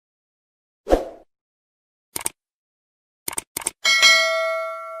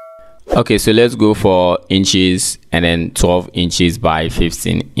Okay, so let's go for inches and then 12 inches by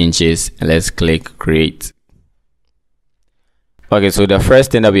 15 inches, and let's click create. Okay, so the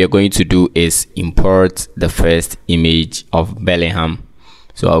first thing that we are going to do is import the first image of Bellingham.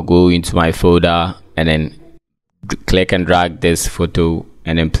 So I'll go into my folder and then click and drag this photo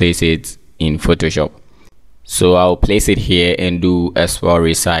and then place it in Photoshop. So I'll place it here and do a small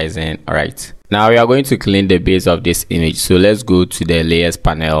resizing. All right, now we are going to clean the base of this image. So let's go to the layers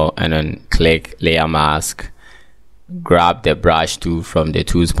panel and then click layer mask, grab the brush tool from the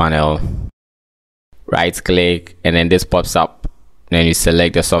tools panel, right click, and then this pops up. Then you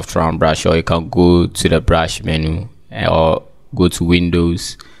select the soft round brush, or you can go to the brush menu or go to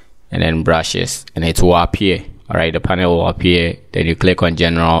Windows and then brushes, and it will appear. All right, the panel will appear. Then you click on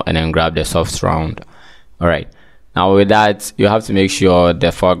general and then grab the soft round. All right, now with that, you have to make sure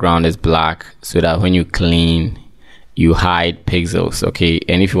the foreground is black so that when you clean, you hide pixels. Okay,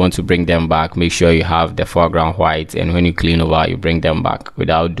 and if you want to bring them back, make sure you have the foreground white, and when you clean over, you bring them back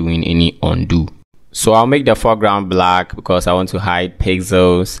without doing any undo. So I'll make the foreground black because I want to hide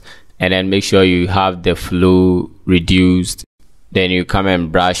pixels, and then make sure you have the flow reduced. Then you come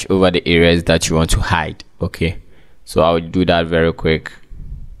and brush over the areas that you want to hide. Okay, so I'll do that very quick.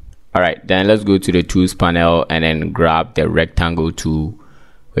 All right, then let's go to the tools panel and then grab the rectangle tool,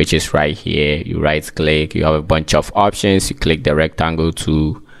 which is right here. You right click, you have a bunch of options, you click the rectangle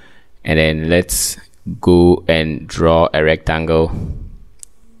tool, and then let's go and draw a rectangle.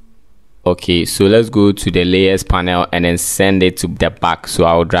 Okay, so let's go to the layers panel and then send it to the back. So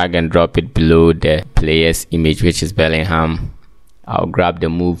I'll drag and drop it below the player's image, which is Bellingham. I'll grab the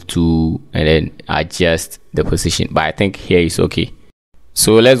move tool and then adjust the position, but I think here is okay.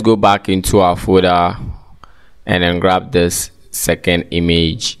 So let's go back into our folder and then grab this second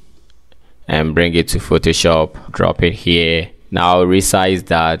image and bring it to Photoshop, drop it here. Now I'll resize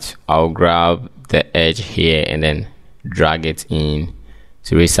that. I'll grab the edge here and then drag it in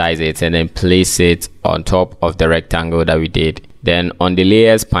to resize it, and then place it on top of the rectangle that we did. Then on the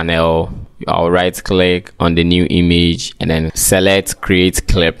layers panel, I'll right click on the new image and then select create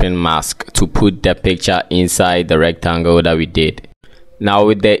clipping mask to put the picture inside the rectangle that we did. Now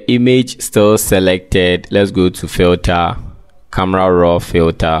with the image still selected, let's go to filter, camera raw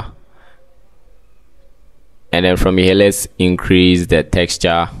filter, and then from here let's increase the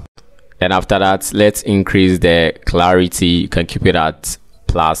texture. Then after that, let's increase the clarity. You can keep it at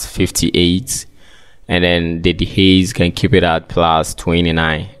plus 58, and then the dehaze can keep it at plus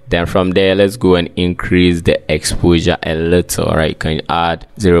 29. Then from there, let's go and increase the exposure a little. All right, you can add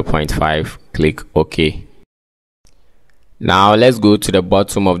 0.5, click OK. Now let's go to the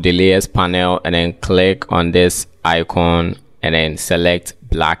bottom of the layers panel and then click on this icon and then select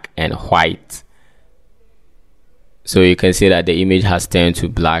black and white. So you can see that the image has turned to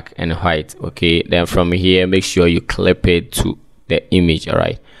black and white. Okay, then from here, make sure you clip it to the image. All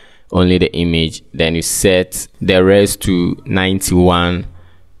right, only the image. Then you set the rest to 91,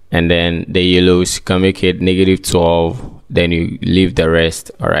 and then the yellows, you can make it -12, then you leave the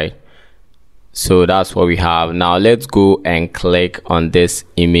rest. All right, so that's what we have. Now let's go and click on this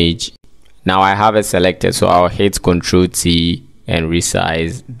image. Now I have it selected, so I'll hit Ctrl T and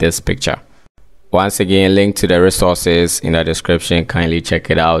resize this picture. Once again, link to the resources in the description, kindly check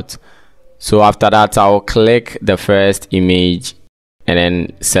it out. So after that, I'll click the first image and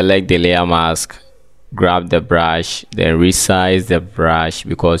then select the layer mask, grab the brush, then resize the brush,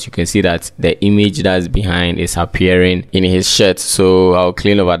 because you can see that the image that's behind is appearing in his shirt. So I'll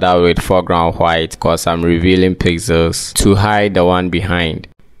clean over that with foreground white because I'm revealing pixels to hide the one behind.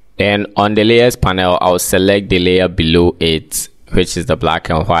 Then on the layers panel, I'll select the layer below it, which is the black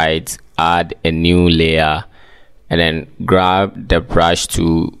and white, add a new layer, and then grab the brush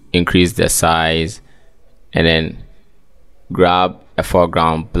to increase the size, and then grab a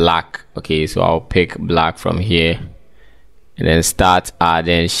foreground black. Okay, so I'll pick black from here and then start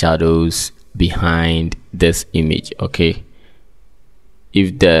adding shadows behind this image. Okay,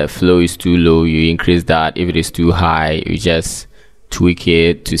 if the flow is too low, you increase that. If it is too high, you just tweak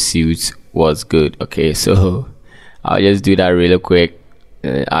it to suit what's good. Okay, so I'll just do that really quick,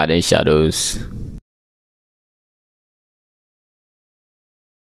 adding shadows.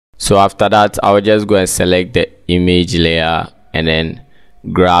 So after that, I'll just go and select the image layer and then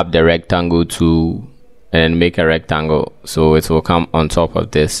grab the rectangle tool and then make a rectangle, so it will come on top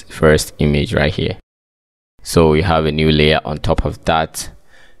of this first image right here. So we have a new layer on top of that.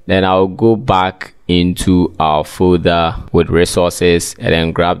 Then I'll go back into our folder with resources and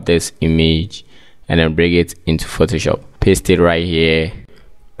then grab this image and then bring it into Photoshop, paste it right here,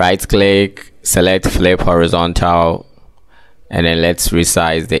 right click, select flip horizontal, and then let's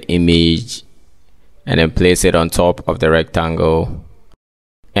resize the image and then place it on top of the rectangle.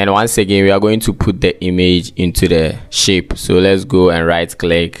 And once again, we are going to put the image into the shape. So let's go and right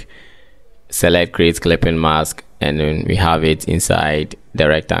click, select create clipping mask, and then we have it inside the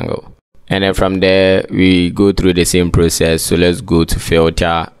rectangle. And then from there we go through the same process. So let's go to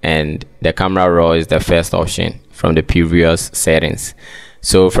filter, and the camera raw is the first option from the previous settings.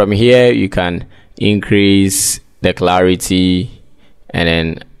 So from here you can increase the clarity, and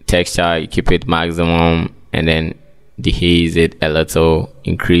then texture you keep it maximum, and then dehaze it a little,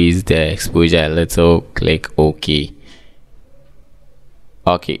 increase the exposure a little, click OK.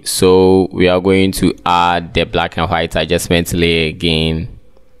 Okay, so we are going to add the black and white adjustment layer again.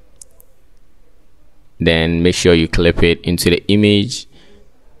 Then make sure you clip it into the image,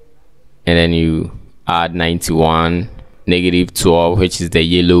 and then you add 91, -12, which is the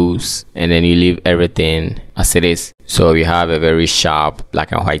yellows, and then you leave everything as it is. So we have a very sharp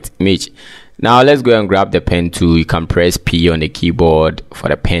black and white image. Now let's go and grab the pen tool. You can press P on the keyboard for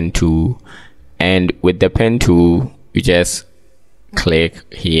the pen tool, and with the pen tool you just click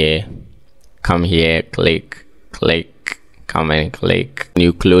here, come here, click, come and click, and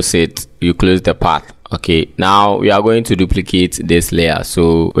you close it, you close the path. Okay, now we are going to duplicate this layer.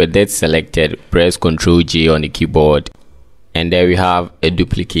 So with that selected, press Ctrl J on the keyboard, and there we have a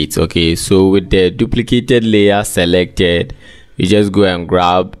duplicate. Okay, so with the duplicated layer selected, you just go and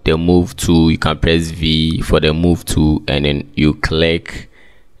grab the move tool. You can press V for the move tool, and then you click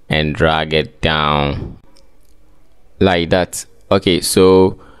and drag it down like that. Okay,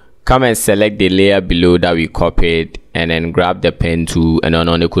 so come and select the layer below that we copied, and then grab the pen tool, and then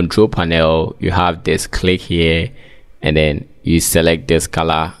on the control panel you have this, click here, and then you select this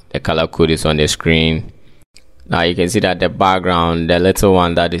color. The color code is on the screen. Now you can see that the background, the little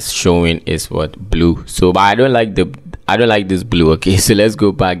one that is showing, is what, blue. So but I don't like this blue. Okay, so let's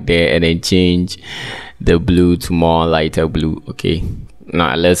go back there and then change the blue to more lighter blue. Okay,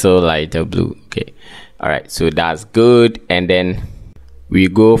 now a little lighter blue. Okay, all right, so that's good. And then we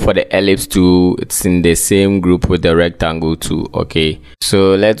go for the ellipse tool. It's in the same group with the rectangle tool. Okay,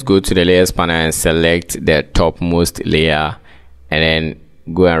 so let's go to the layers panel and select the topmost layer, and then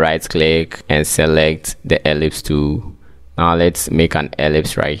go and right click and select the ellipse tool. Now let's make an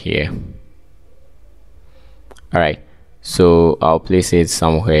ellipse right here. All right, so I'll place it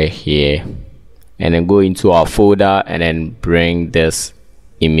somewhere here, and then go into our folder and then bring this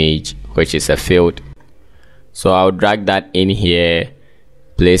image, which is a field. So I'll drag that in here,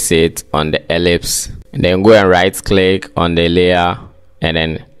 place it on the ellipse, and then go and right click on the layer and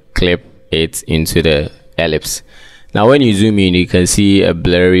then clip it into the ellipse. Now when you zoom in, you can see a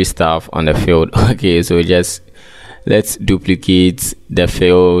blurry stuff on the field. Okay, so just let's duplicate the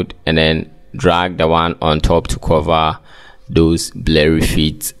field and then drag the one on top to cover those blurry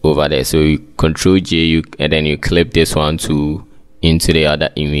feet over there. So you Ctrl J, and then you clip this one into the other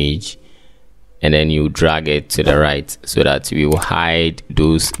image, and then you drag it to the right so that we will hide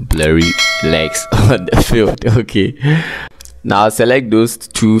those blurry legs on the field. Okay, now select those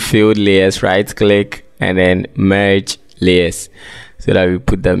two field layers, right click, and then merge layers so that we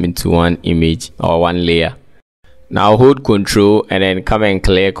put them into one image or one layer. Now hold Ctrl and then come and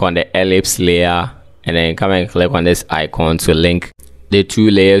click on the ellipse layer, and then come and click on this icon to link the two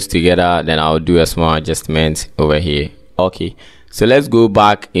layers together. Then I'll do a small adjustment over here. Okay, so let's go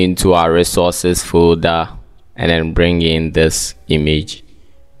back into our resources folder and then bring in this image.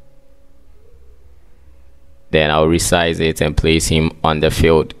 Then I'll resize it and place him on the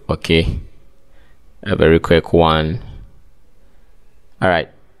field. Okay, a very quick one. All right,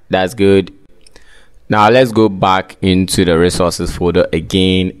 that's good. Now let's go back into the resources folder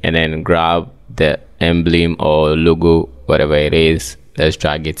again and then grab the emblem or logo, whatever it is. Let's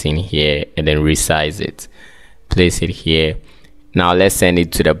drag it in here and then resize it, place it here. Now let's send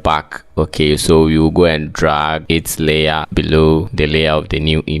it to the back. Okay, so we will go and drag its layer below the layer of the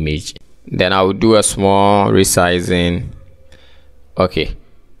new image. Then I will do a small resizing. Okay,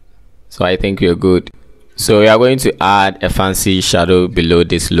 so I think we're good. So we are going to add a fancy shadow below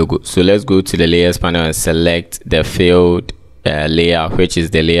this logo. So let's go to the layers panel and select the field layer, which is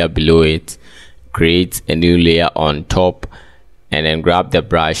the layer below it. Create a new layer on top, and then grab the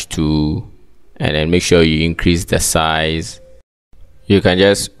brush tool, and then make sure you increase the size. You can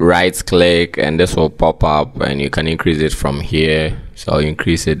just right click and this will pop up, and you can increase it from here. So I'll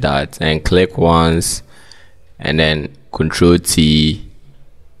increase it that, and click once, and then Control T,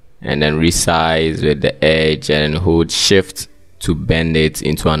 and then resize with the edge, and hold Shift to bend it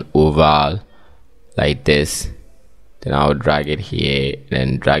into an oval like this. Then I'll drag it here,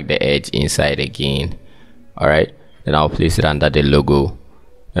 then drag the edge inside again. All right, then I'll place it under the logo,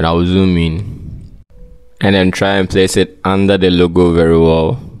 and I'll zoom in and then try and place it under the logo very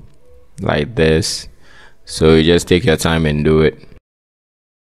well, like this. So you just take your time and do it.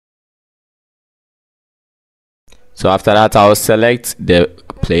 So after that, I'll select the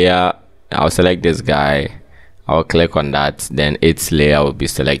player, I'll select this guy, I'll click on that, then its layer will be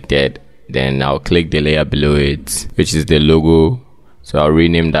selected, then I'll click the layer below it, which is the logo. So I'll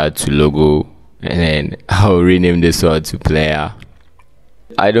rename that to logo, and then I'll rename this one to player.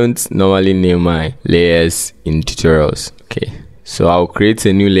 I don't normally name my layers in tutorials. Okay, so I'll create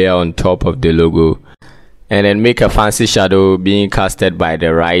a new layer on top of the logo, and then make a fancy shadow being casted by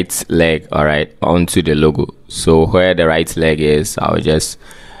the right leg, all right, onto the logo. So where the right leg is, I'll just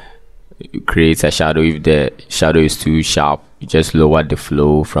create a shadow. If the shadow is too sharp, you just lower the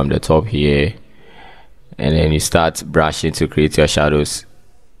flow from the top here, and then you start brushing to create your shadows,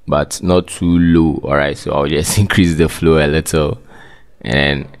 but not too low. All right, so I'll just increase the flow a little and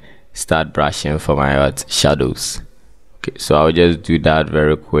then start brushing for my shadows. Okay, so I'll just do that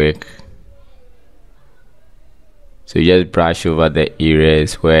very quick. So you just brush over the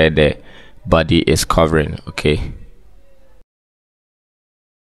areas where the body is covering. Okay,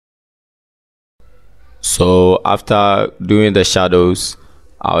 so after doing the shadows,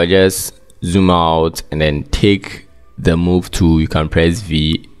 I'll just zoom out and then take the move tool. You can press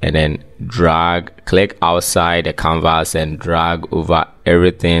V and then drag, click outside the canvas and drag over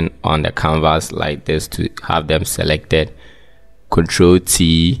everything on the canvas like this to have them selected. Control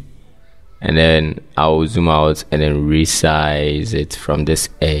T, and then I'll zoom out and then resize it from this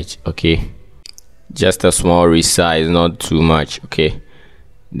edge. Okay, just a small resize, not too much. Okay,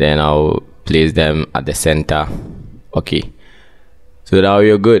 then I'll place them at the center. Okay, so now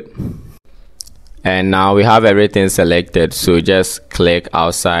you're good. And now we have everything selected, so just click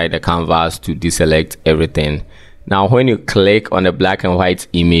outside the canvas to deselect everything. Now when you click on the black and white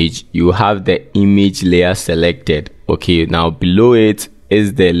image, you have the image layer selected. Okay, now below it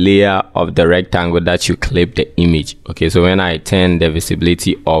is the layer of the rectangle that you clip the image. Okay, so when I turn the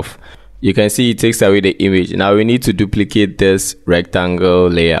visibility off, you can see it takes away the image. Now we need to duplicate this rectangle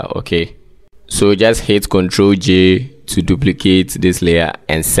layer. Okay, so just hit Ctrl J to duplicate this layer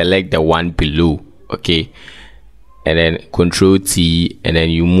and select the one below. Okay, and then Ctrl T, and then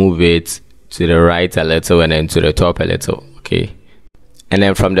you move it to the right a little and then to the top a little. Okay, and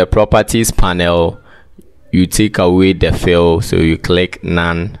then from the properties panel, you take away the fill, so you click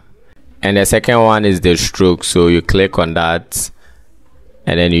none, and the second one is the stroke, so you click on that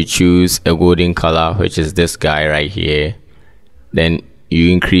and then you choose a golden color, which is this guy right here. Then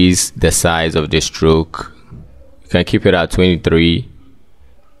you increase the size of the stroke. You can keep it at 23.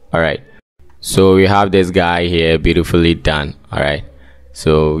 All right, so we have this guy here beautifully done. All right,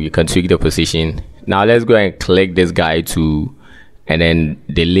 so you can tweak the position. Now let's go and click this guy too, and then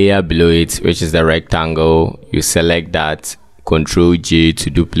the layer below it, which is the rectangle, you select that, Ctrl J to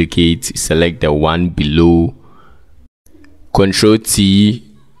duplicate, select the one below, Ctrl T,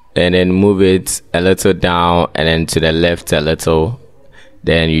 and then move it a little down and then to the left a little.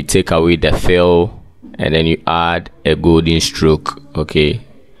 Then you take away the fill and then you add a golden stroke. Okay,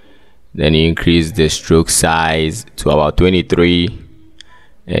 then you increase the stroke size to about 23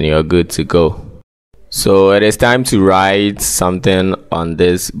 and you're good to go. So it is time to write something on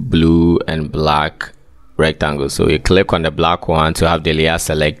this blue and black rectangle. So you click on the black one to have the layer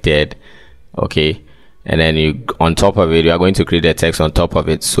selected. Okay, and then you, on top of it, you are going to create the text on top of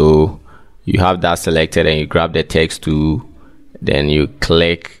it. So you have that selected and you grab the text tool, then you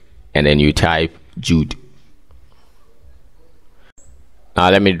click and then you type Jude. Now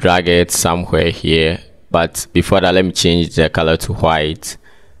let me drag it somewhere here, but before that let me change the color to white,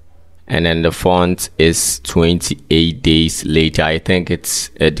 and then the font is 28 days later. I think it's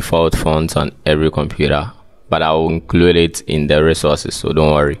a default font on every computer, but I will include it in the resources, so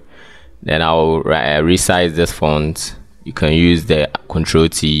don't worry. Then I will resize this font. You can use the Ctrl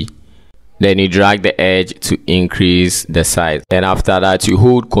T, then you drag the edge to increase the size, and after that you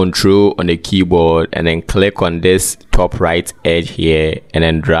hold Ctrl on the keyboard and then click on this top right edge here and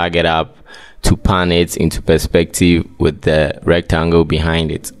then drag it up to pan it into perspective with the rectangle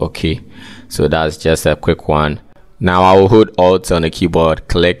behind it. Okay, so that's just a quick one. Now I will hold Alt on the keyboard,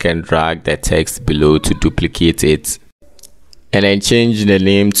 click and drag the text below to duplicate it, and then change the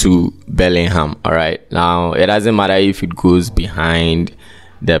name to Bellingham. All right, now it doesn't matter if it goes behind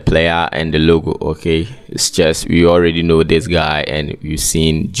the player and the logo. Okay, it's just we already know this guy and you've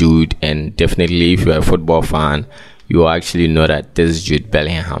seen Jude, and definitely if you're a football fan you will actually know that this is Jude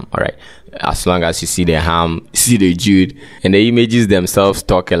Bellingham. All right, as long as you see the ham, see the Jude, and the images themselves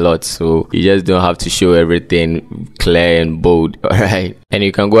talk a lot, so you just don't have to show everything clear and bold. All right, and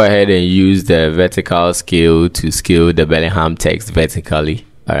you can go ahead and use the vertical scale to scale the Bellingham text vertically.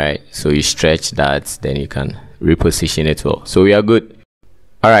 All right, so you stretch that, then you can reposition it well. So we are good.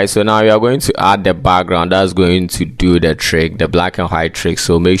 All right, so now we are going to add the background. That's going to do the trick, the black and white trick.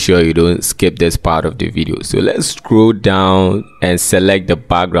 So make sure you don't skip this part of the video. So let's scroll down and select the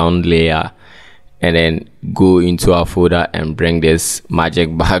background layer, and then go into our folder and bring this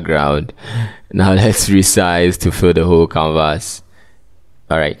magic background. Now let's resize to fill the whole canvas.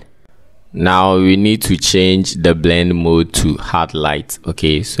 All right, now we need to change the blend mode to hard light.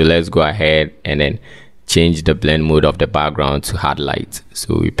 Okay, so let's go ahead and then change the blend mode of the background to hard light.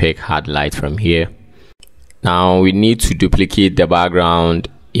 So we pick hard light from here. Now we need to duplicate the background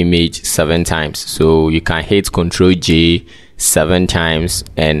image 7 times. So you can hit Ctrl J 7 times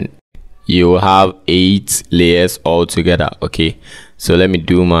and you will have 8 layers all together. Okay, so let me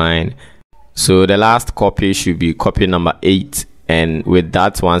do mine. So the last copy should be copy number 8, and with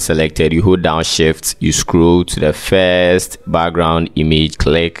that one selected, you hold down shift, you scroll to the first background image,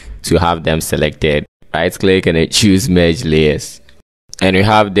 click to have them selected, right click and then choose merge layers, and we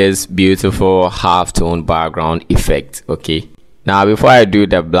have this beautiful half-tone background effect. Okay, now before I do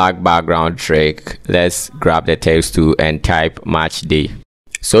the black background trick, let's grab the text tool and type Matchday.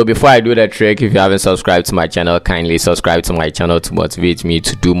 So before I do the trick, if you haven't subscribed to my channel, kindly subscribe to my channel to motivate me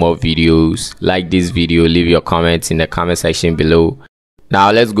to do more videos. Like this video, leave your comments in the comment section below.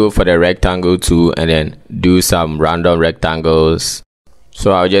 Now let's go for the rectangle tool and then do some random rectangles.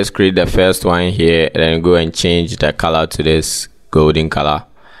 So I'll just create the first one here and then go and change the color to this golden color.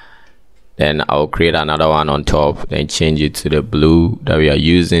 Then I'll create another one on top, then change it to the blue that we are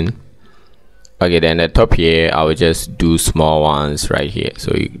using. Okay, then the top here, I will just do small ones right here.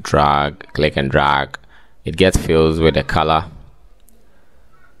 So you drag, click and drag. It gets filled with the color.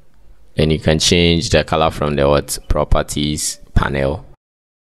 And you can change the color from the properties panel.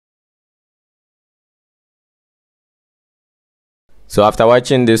 So after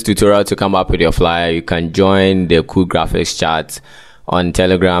watching this tutorial to come up with your flyer, you can join the cool graphics chat on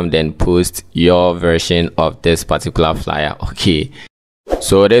Telegram, then post your version of this particular flyer. Okay,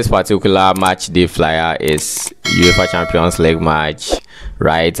 so this particular match day flyer is UEFA Champions League match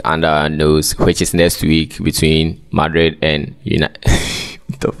right under our nose, which is next week between Madrid and United.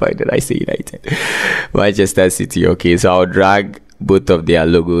 The fuck did I say United? Manchester City. Okay, so I'll drag both of their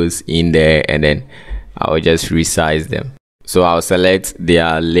logos in there and then I'll just resize them. So I'll select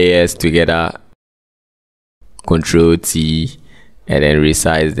their layers together, Ctrl T, and then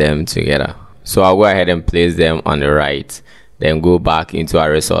resize them together. So I'll go ahead and place them on the right, then go back into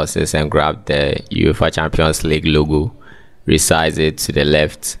our resources and grab the UEFA Champions League logo, resize it to the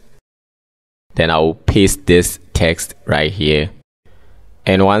left. Then I'll paste this text right here.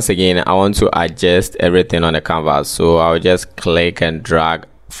 And once again, I want to adjust everything on the canvas. So I'll just click and drag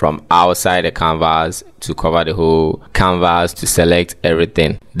from outside the canvas to cover the whole canvas to select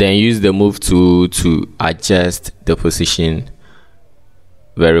everything. Then use the move tool to adjust the position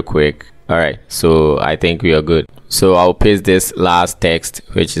very quick. All right, so I think we are good. So I'll paste this last text,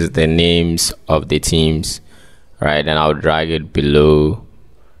 which is the names of the teams. All right, and I'll drag it below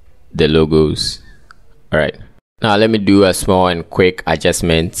the logos. All right, now let me do a small and quick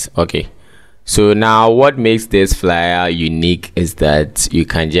adjustment. Okay, so now what makes this flyer unique is that you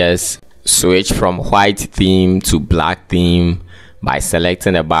can just switch from white theme to black theme by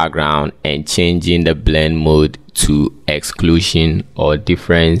selecting the background and changing the blend mode to exclusion or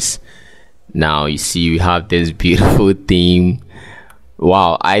difference. Now you see we have this beautiful theme.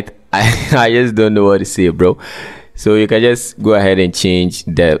 Wow, I just don't know what to say, bro. So you can just go ahead and change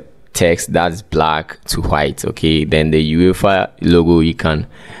the text that's black to white. Okay, then the UEFA logo, you can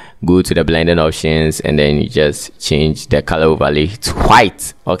go to the blending options and then you just change the color overlay to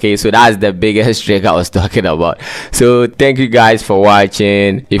white. Okay, so that's the biggest trick I was talking about. So thank you guys for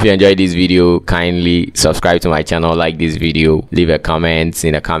watching. If you enjoyed this video, kindly subscribe to my channel, like this video, leave a comment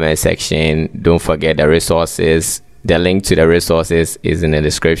in the comment section. Don't forget the resources. The link to the resources is in the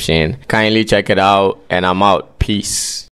description. Kindly check it out, and I'm out. Peace.